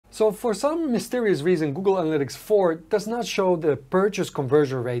So for some mysterious reason, Google Analytics 4 does not show the purchase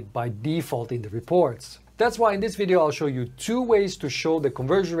conversion rate by default in the reports. That's why in this video I'll show you 2 ways to show the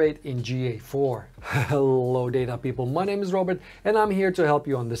conversion rate in GA4. Hello data people, my name is Robert and I'm here to help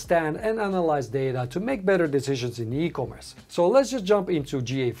you understand and analyze data to make better decisions in e-commerce. So let's just jump into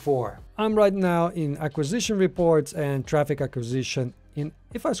GA4. I'm right now in acquisition reports and traffic acquisition.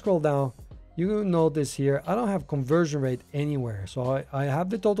 If I scroll down, you notice here I don't have conversion rate anywhere. So I have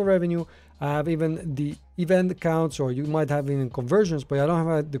the total revenue, I have even the event counts, or you might have even conversions, but I don't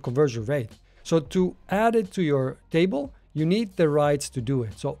have the conversion rate. So to add it to your table, you need the rights to do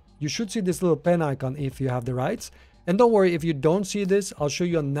it. So you should see this little pen icon if you have the rights. And don't worry, if you don't see this, I'll show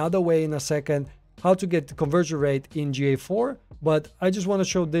you another way in a second how to get the conversion rate in GA4. But I just want to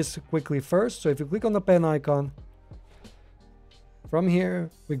show this quickly first. So if you click on the pen icon, from here,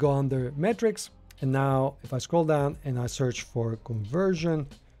 we go under metrics. And now if I scroll down and I search for conversion,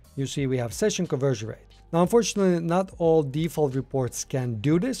 you see we have session conversion rate. Now, unfortunately, not all default reports can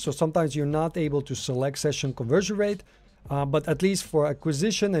do this. So sometimes you're not able to select session conversion rate, but at least for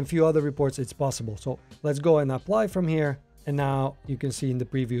acquisition and a few other reports, it's possible. So let's go and apply from here. And now you can see in the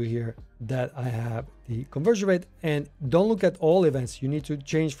preview here that I have the conversion rate. And don't look at all events. You need to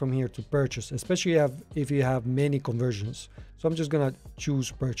change from here to purchase, especially if you have many conversions. So I'm just going to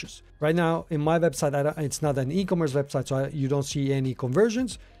choose purchase. Right now in my website, it's not an e-commerce website, so you don't see any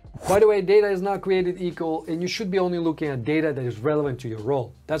conversions. By the way, data is not created equal, and you should be only looking at data that is relevant to your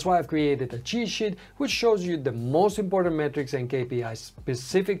role. That's why I've created a cheat sheet which shows you the most important metrics and KPIs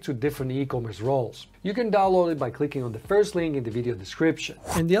specific to different e-commerce roles. You can download it by clicking on the first link in the video description.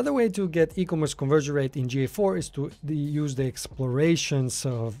 And the other way to get e-commerce conversion rate in GA4 is to use the explorations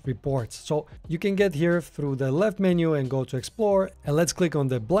of reports. So you can get here through the left menu and go to explore, and let's click on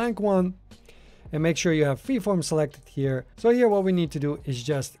the blank one. And make sure you have freeform selected here. So here what we need to do is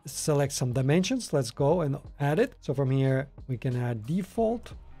just select some dimensions. Let's go and add it. So from here we can add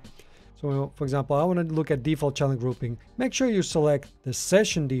default. So for example, I want to look at default channel grouping. Make sure you select the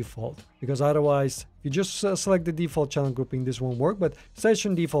session default, because otherwise if you just select the default channel grouping, this won't work, but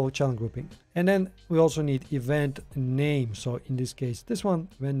session default channel grouping. And then we also need event name. So in this case, this one,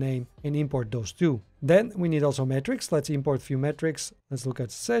 event name, and import those two. Then we need also metrics. Let's import a few metrics. Let's look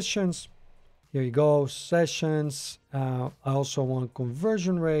at sessions. Here you go, sessions. I also want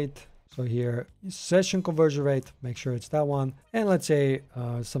conversion rate. So here, session conversion rate, make sure it's that one. And let's say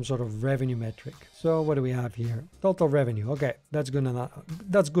some sort of revenue metric. So what do we have here? Total revenue. Okay, that's good enough.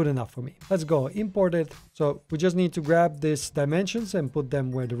 That's good enough for me. Let's go import it. So we just need to grab these dimensions and put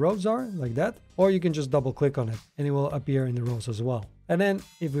them where the rows are, like that. Or you can just double click on it and it will appear in the rows as well. And then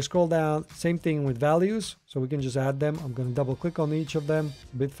if we scroll down, same thing with values. So we can just add them. I'm going to double click on each of them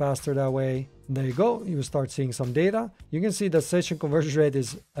a bit faster that way. There you go. You start seeing some data. You can see the session conversion rate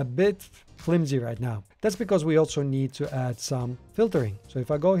is a bit flimsy right now. That's because we also need to add some filtering. So if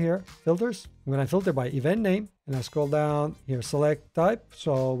I go here, filters, I'm going to filter by event name, and I scroll down here, select type.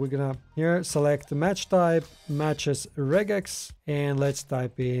 So we're going to here select the match type, matches regex, and let's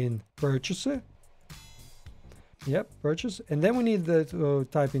type in purchase. Yep, purchase. And then we need to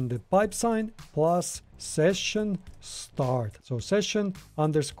type in the pipe sign plus session start. So session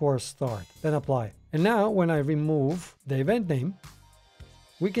underscore start, then apply. And now when I remove the event name,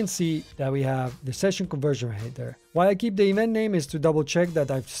 we can see that we have the session conversion rate there. Why I keep the event name is to double check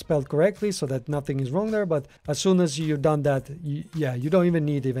that I've spelled correctly so that nothing is wrong there. But as soon as you've done that, you don't even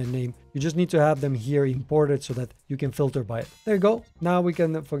need event name. You just need to have them here imported so that you can filter by it. There you go. Now we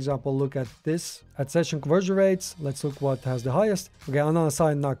can, for example, look at this at session conversion rates. Let's look what has the highest. Okay, on the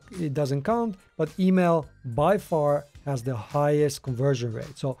side, it doesn't count, but email by far has the highest conversion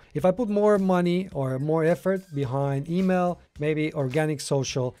rate. So if I put more money or more effort behind email, maybe organic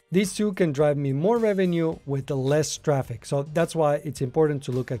social, these two can drive me more revenue with the less traffic. So that's why it's important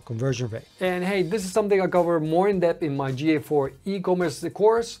to look at conversion rate. And hey, this is something I cover more in depth in my GA4 e-commerce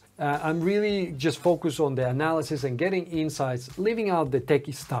course. I'm really just focused on the analysis and getting insights, leaving out the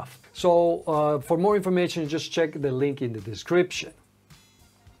techie stuff. So for more information, just check the link in the description.